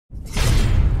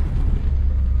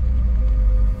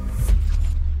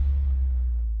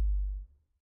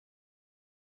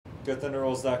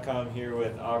GoThunderRolls.com here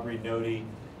with Aubriana Noti.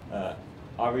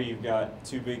 Aubrey, you've got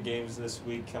two big games this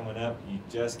week coming up. You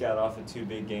just got off of two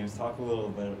big games. Talk a little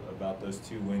bit about those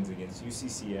two wins against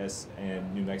UCCS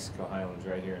and New Mexico Highlands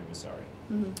right here in Missouri.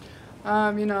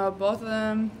 Both of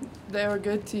them, they were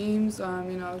good teams.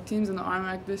 Teams in the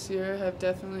RMAC this year have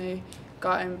definitely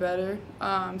gotten better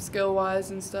skill-wise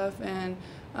and stuff. And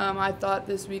I thought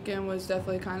this weekend was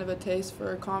definitely kind of a taste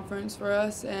for a conference for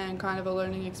us and kind of a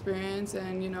learning experience.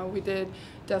 And, we did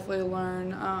definitely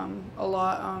learn a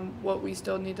lot on what we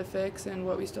still need to fix and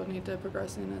what we still need to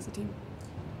progress in as a team.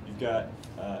 You've got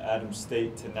Adams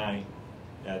State tonight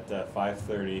at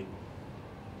 5:30.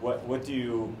 What do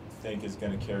you think is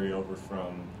going to carry over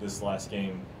from this last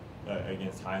game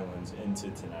against Highlands into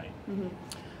tonight?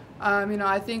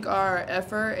 I think our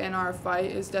effort and our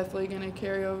fight is definitely going to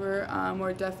carry over.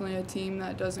 We're definitely a team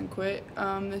that doesn't quit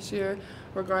this year,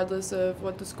 regardless of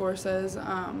what the score says.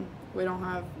 We don't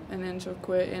have an inch of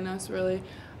quit in us, really.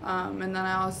 And then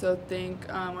I also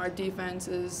think our defense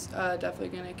is definitely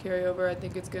going to carry over. I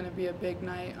think it's going to be a big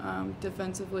night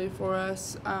defensively for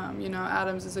us.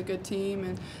 Adams is a good team,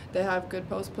 and they have good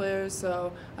post players,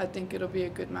 so I think it'll be a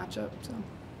good matchup. So,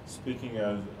 speaking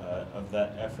of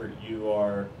that effort, you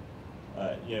are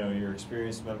you're an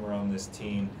experienced member on this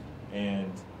team,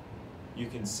 and you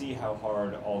can see how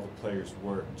hard all the players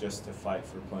work just to fight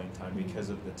for playing time because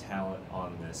of the talent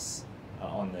on this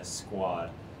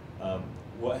squad.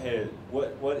 What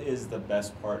is the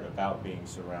best part about being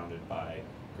surrounded by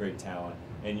great talent,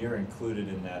 and you're included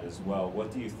in that as well?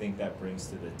 What do you think that brings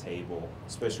to the table,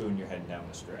 especially when you're heading down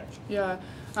the stretch? Yeah,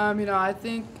 I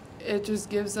think it just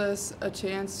gives us a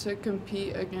chance to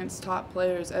compete against top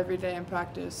players every day in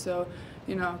practice. So,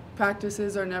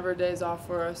 practices are never days off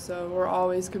for us. So we're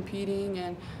always competing,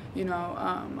 and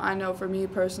I know for me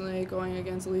personally, going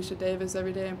against Alicia Davis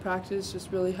every day in practice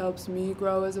just really helps me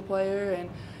grow as a player. And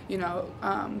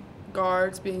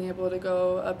guards being able to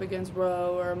go up against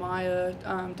Roe or Maya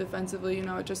defensively,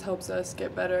 it just helps us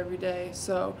get better every day.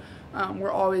 So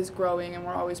we're always growing and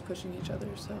we're always pushing each other.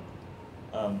 So.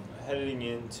 Heading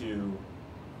into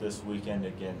this weekend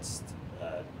against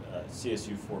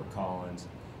CSU Fort Collins,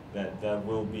 that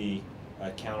will be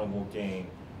a countable game.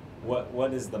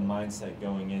 What is the mindset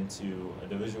going into a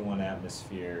Division I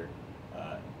atmosphere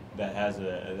that has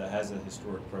a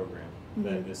historic program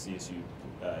that the CSU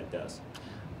does?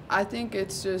 I think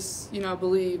it's just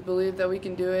believe that we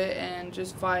can do it and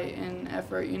just fight and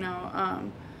effort.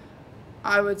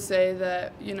 I would say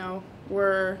that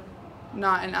we're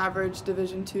not an average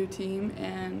Division II team,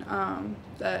 and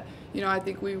that I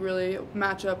think we really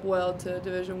match up well to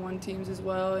Division I teams as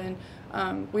well, and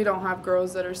we don't have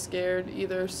girls that are scared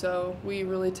either, so we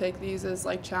really take these as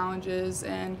like challenges,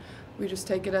 and we just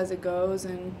take it as it goes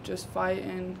and just fight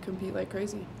and compete like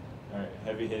crazy. All right,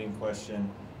 heavy hitting question.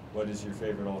 What is your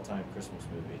favorite all-time Christmas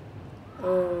movie?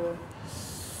 Oh,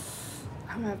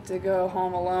 I'm gonna have to go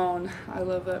Home Alone. I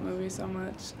love that movie so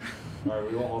much. All right,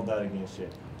 we won't hold that against you.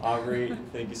 Aubrey,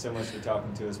 thank you so much for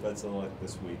talking to us. Best of luck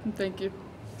this week. Thank you.